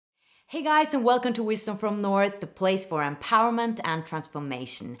Hey guys, and welcome to Wisdom from North, the place for empowerment and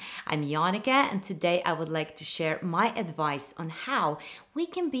transformation. I'm Jannecke, and today I would like to share my advice on how we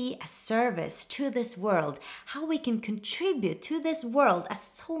can be a service to this world, how we can contribute to this world, as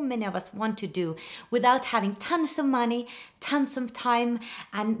so many of us want to do, without having tons of money, tons of time,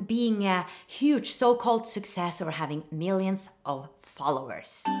 and being a huge so-called success or having millions of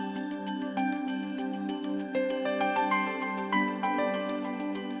followers.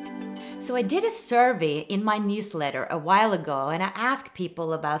 So I did a survey in my newsletter a while ago, and I asked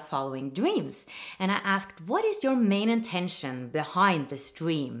people about following dreams. And I asked, what is your main intention behind this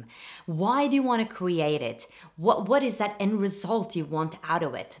dream? Why do you want to create it? What is that end result you want out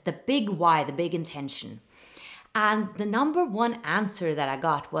of it? The big why, the big intention. And the number one answer that I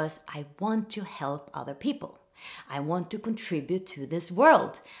got was, I want to help other people. I want to contribute to this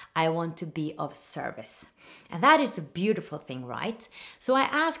world. I want to be of service. And that is a beautiful thing, right? So I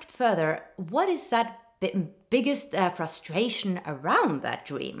asked further, what is that biggest frustration around that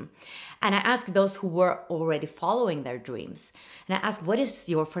dream? And I asked those who were already following their dreams. And I asked, what is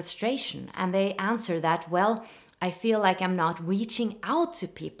your frustration? And they answered that, well, I feel like I'm not reaching out to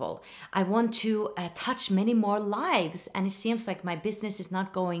people. I want to touch many more lives, and it seems like my business is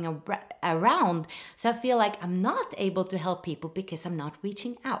not going around. So I feel like I'm not able to help people because I'm not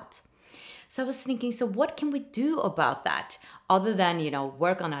reaching out. So I was thinking, so what can we do about that? Other than,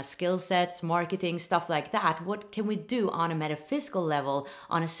 work on our skill sets, marketing, stuff like that, what can we do on a metaphysical level,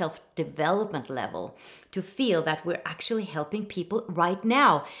 on a self-development level, to feel that we're actually helping people right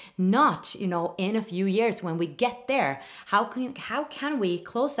now, not, in a few years when we get there? How can we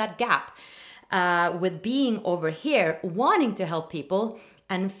close that gap with being over here, wanting to help people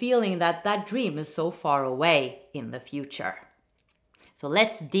and feeling that that dream is so far away in the future? So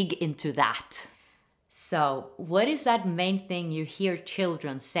let's dig into that. So what is that main thing you hear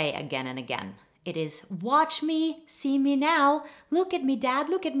children say again and again? It is, watch me, see me now, look at me dad,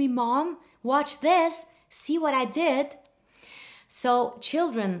 look at me mom, watch this, see what I did. So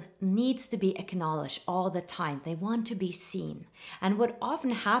children needs to be acknowledged all the time. They want to be seen. And what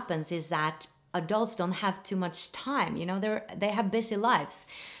often happens is that adults don't have too much time, they have busy lives.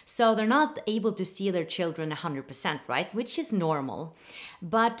 So they're not able to see their children 100%, right? Which is normal.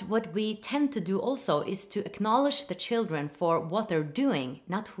 But what we tend to do also is to acknowledge the children for what they're doing,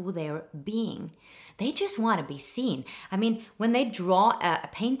 not who they're being. They just want to be seen. I mean, when they draw a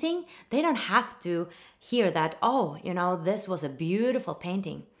painting, they don't have to hear that, oh, this was a beautiful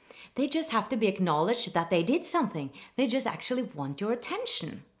painting. They just have to be acknowledged that they did something. They just actually want your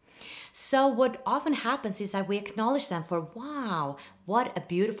attention. So what often happens is that we acknowledge them for, wow, what a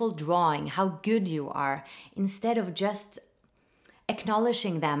beautiful drawing, how good you are, instead of just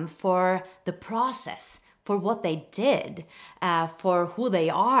acknowledging them for the process, for what they did, for who they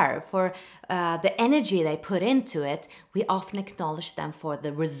are, for the energy they put into it. We often acknowledge them for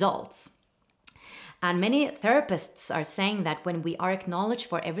the results. And many therapists are saying that when we are acknowledged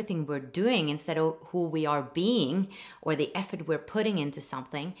for everything we're doing instead of who we are being or the effort we're putting into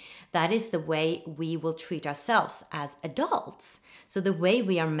something, that is the way we will treat ourselves as adults. So the way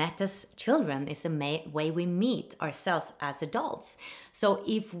we are met as children is the way we meet ourselves as adults. So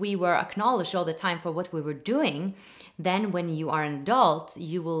if we were acknowledged all the time for what we were doing, then when you are an adult,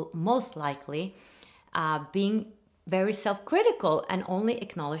 you will most likely being very self-critical and only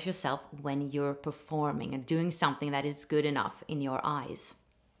acknowledge yourself when you're performing and doing something that is good enough in your eyes.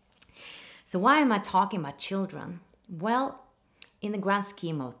 So why am I talking about children? Well, in the grand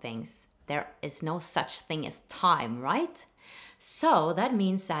scheme of things, there is no such thing as time, right? So that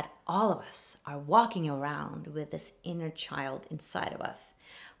means that all of us are walking around with this inner child inside of us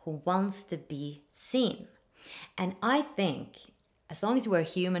who wants to be seen. And I think as long as we're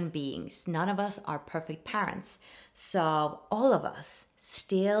human beings, none of us are perfect parents. So all of us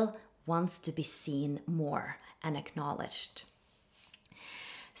still wants to be seen more and acknowledged.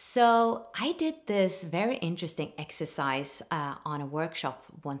 So I did this very interesting exercise on a workshop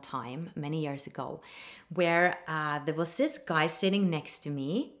one time, many years ago, where there was this guy sitting next to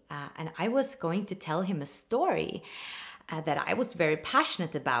me and I was going to tell him a story that I was very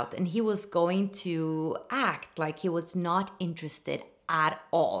passionate about, and he was going to act like he was not interested at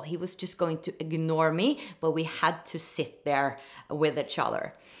all. He was just going to ignore me, but we had to sit there with each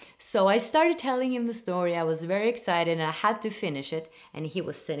other. So I started telling him the story. I was very excited and I had to finish it, and he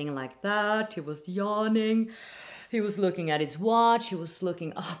was sitting like that. He was yawning. He was looking at his watch. He was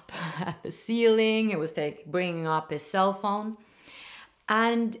looking up at the ceiling. He was bringing up his cell phone.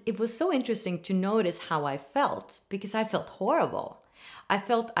 And it was so interesting to notice how I felt, because I felt horrible. I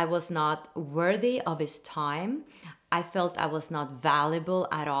felt I was not worthy of his time. I felt I was not valuable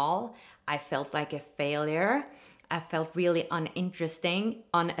at all. I felt like a failure. I felt really uninteresting,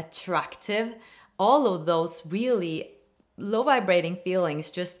 unattractive. All of those really low vibrating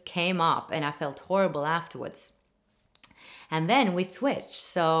feelings just came up, and I felt horrible afterwards. And then we switched.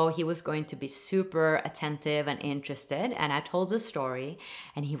 So he was going to be super attentive and interested. And I told the story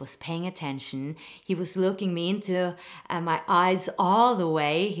and he was paying attention. He was looking me into my eyes all the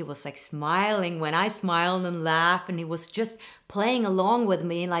way. He was like smiling when I smiled and laughed. And he was just playing along with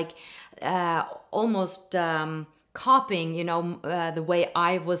me, like almost copying, the way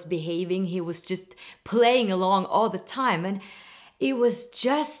I was behaving. He was just playing along all the time. And it was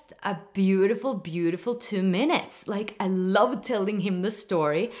just a beautiful, beautiful 2 minutes. Like, I loved telling him the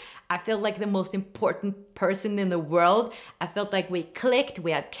story. I felt like the most important person in the world. I felt like we clicked,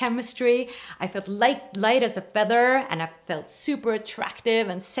 we had chemistry. I felt light as a feather, and I felt super attractive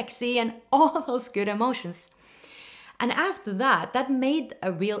and sexy and all those good emotions. And after that, that made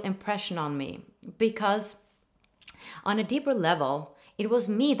a real impression on me, because on a deeper level, it was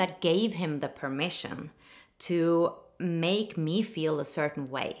me that gave him the permission to make me feel a certain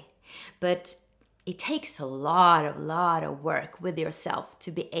way. But it takes a lot of work with yourself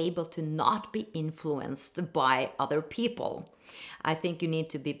to be able to not be influenced by other people. I think you need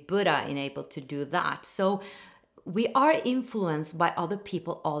to be Buddha in able to do that. So we are influenced by other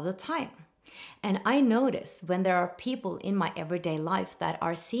people all the time. And I notice when there are people in my everyday life that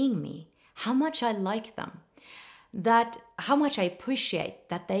are seeing me, how much I like them, that how much I appreciate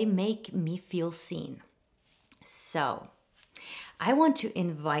that they make me feel seen. So, I want to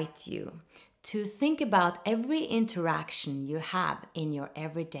invite you to think about every interaction you have in your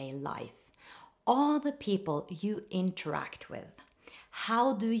everyday life, all the people you interact with.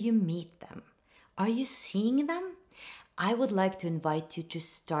 How do you meet them? Are you seeing them? I would like to invite you to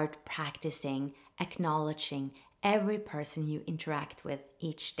start practicing acknowledging every person you interact with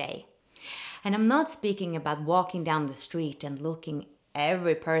each day. And I'm not speaking about walking down the street and looking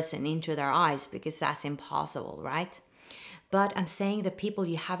every person into their eyes, because that's impossible, right? But I'm saying the people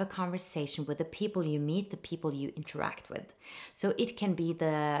you have a conversation with, the people you meet, the people you interact with. So it can be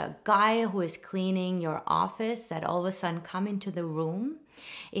the guy who is cleaning your office that all of a sudden come into the room.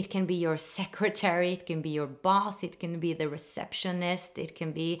 It can be your secretary, it can be your boss, it can be the receptionist, it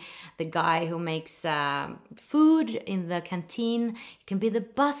can be the guy who makes food in the canteen, it can be the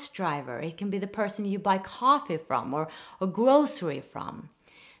bus driver, it can be the person you buy coffee from or grocery from.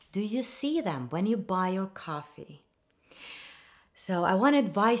 Do you see them when you buy your coffee? So I want to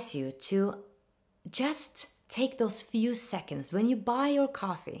advise you to just take those few seconds when you buy your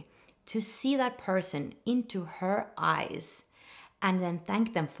coffee to see that person into her eyes, and then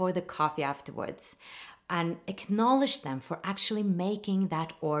thank them for the coffee afterwards and acknowledge them for actually making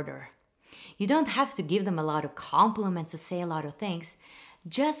that order. You don't have to give them a lot of compliments or say a lot of things.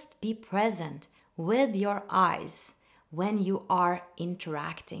 Just be present with your eyes when you are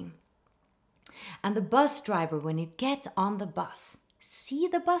interacting. And the bus driver, when you get on the bus, see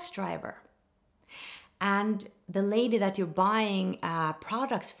the bus driver. And the lady that you're buying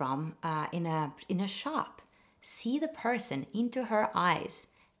products from in a shop, see the person into her eyes,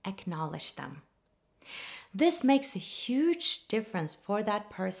 acknowledge them. This makes a huge difference for that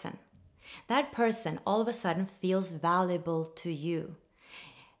person. That person all of a sudden feels valuable to you.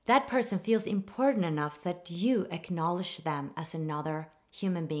 That person feels important enough that you acknowledge them as another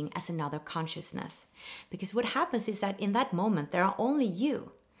human being, as another consciousness. Because what happens is that in that moment, there are only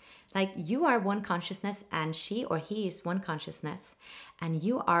you. Like, you are one consciousness and she or he is one consciousness, and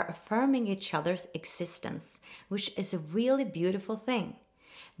you are affirming each other's existence, which is a really beautiful thing.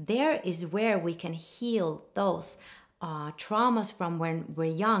 There is where we can heal those traumas from when we're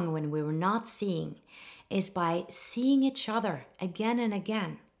young, when we were not seeing, is by seeing each other again and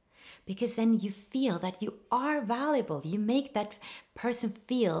again. Because then you feel that you are valuable. You make that person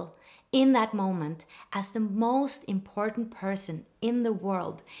feel in that moment as the most important person in the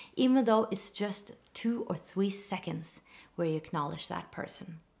world, even though it's just 2 or 3 seconds where you acknowledge that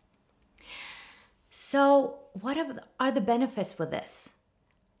person. So what are the benefits with this?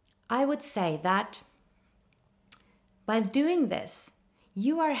 I would say that by doing this,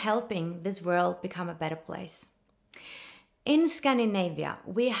 you are helping this world become a better place. In Scandinavia,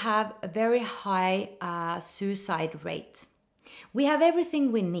 we have a very high suicide rate. We have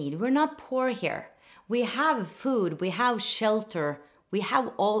everything we need. We're not poor here. We have food, we have shelter, we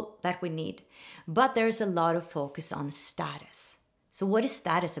have all that we need. But there's a lot of focus on status. So what is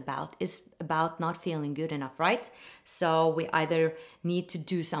status about? It's about not feeling good enough, right? So we either need to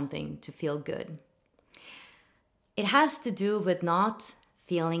do something to feel good. It has to do with not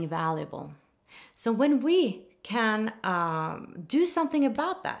feeling valuable. So when we can do something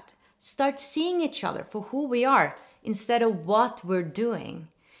about that. Start seeing each other for who we are instead of what we're doing.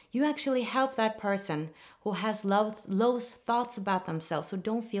 You actually help that person who has low thoughts about themselves, who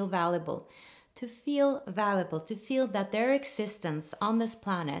don't feel valuable, to feel valuable, to feel that their existence on this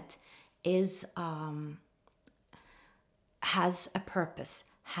planet is has a purpose,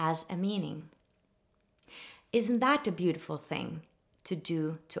 has a meaning. Isn't that a beautiful thing to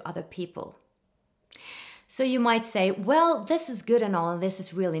do to other people? So you might say, well, this is good and all, and this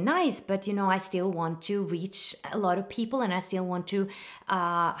is really nice, but I still want to reach a lot of people, and I still want to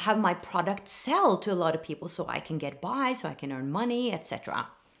have my product sell to a lot of people so I can get by, so I can earn money, etc.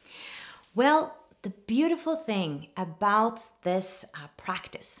 Well, the beautiful thing about this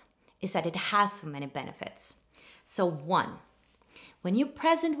practice is that it has so many benefits. So 1, when you're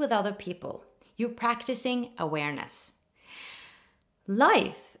present with other people, you're practicing awareness.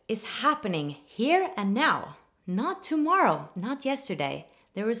 Life is happening here and now, not tomorrow, not yesterday.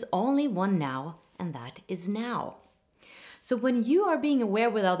 There is only one now, and that is now. So when you are being aware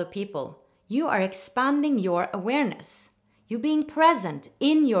with other people, you are expanding your awareness. You're being present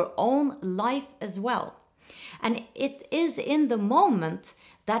in your own life as well. And it is in the moment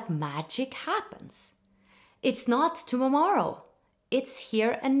that magic happens. It's not tomorrow, it's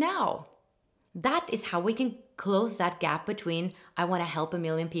here and now. That is how we can close that gap between I want to help a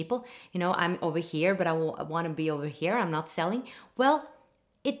million people. I'm over here, but I want to be over here. I'm not selling. Well,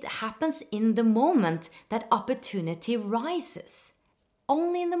 it happens in the moment that opportunity rises.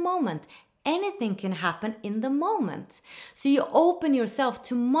 Only in the moment. Anything can happen in the moment. So you open yourself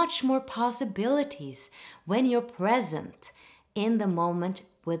to much more possibilities when you're present in the moment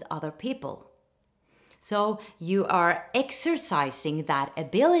with other people. So you are exercising that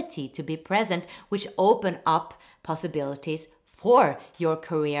ability to be present, which open up possibilities for your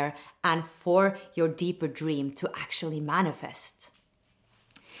career and for your deeper dream to actually manifest.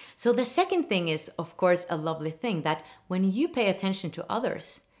 So the second thing is, of course, a lovely thing that when you pay attention to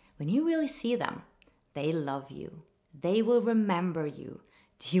others, when you really see them, they love you. They will remember you.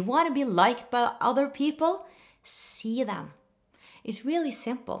 Do you want to be liked by other people? See them. It's really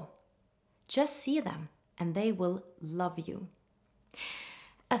simple. Just see them and they will love you.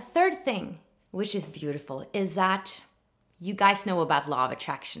 A third thing, which is beautiful, is that you guys know about law of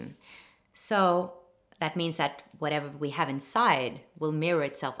attraction. So that means that whatever we have inside will mirror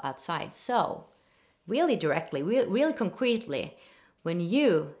itself outside. So really directly, really concretely, when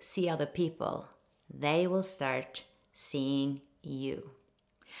you see other people, they will start seeing you.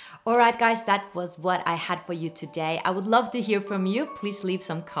 All right, guys, that was what I had for you today. I would love to hear from you. Please leave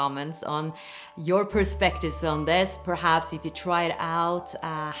some comments on your perspectives on this. Perhaps if you try it out,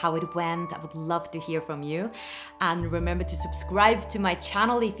 how it went. I would love to hear from you. And remember to subscribe to my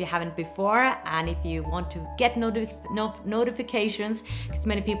channel if you haven't before. And if you want to get notifications, because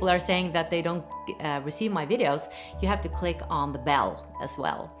many people are saying that they don't receive my videos, you have to click on the bell as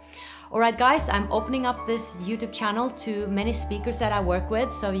well. Alright guys, I'm opening up this YouTube channel to many speakers that I work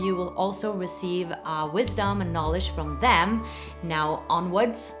with, so you will also receive wisdom and knowledge from them now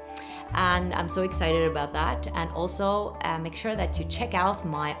onwards. And I'm so excited about that. And also make sure that you check out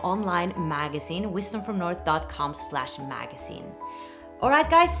my online magazine, wisdomfromnorth.com/magazine. Alright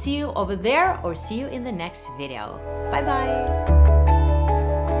guys, see you over there or see you in the next video. Bye bye!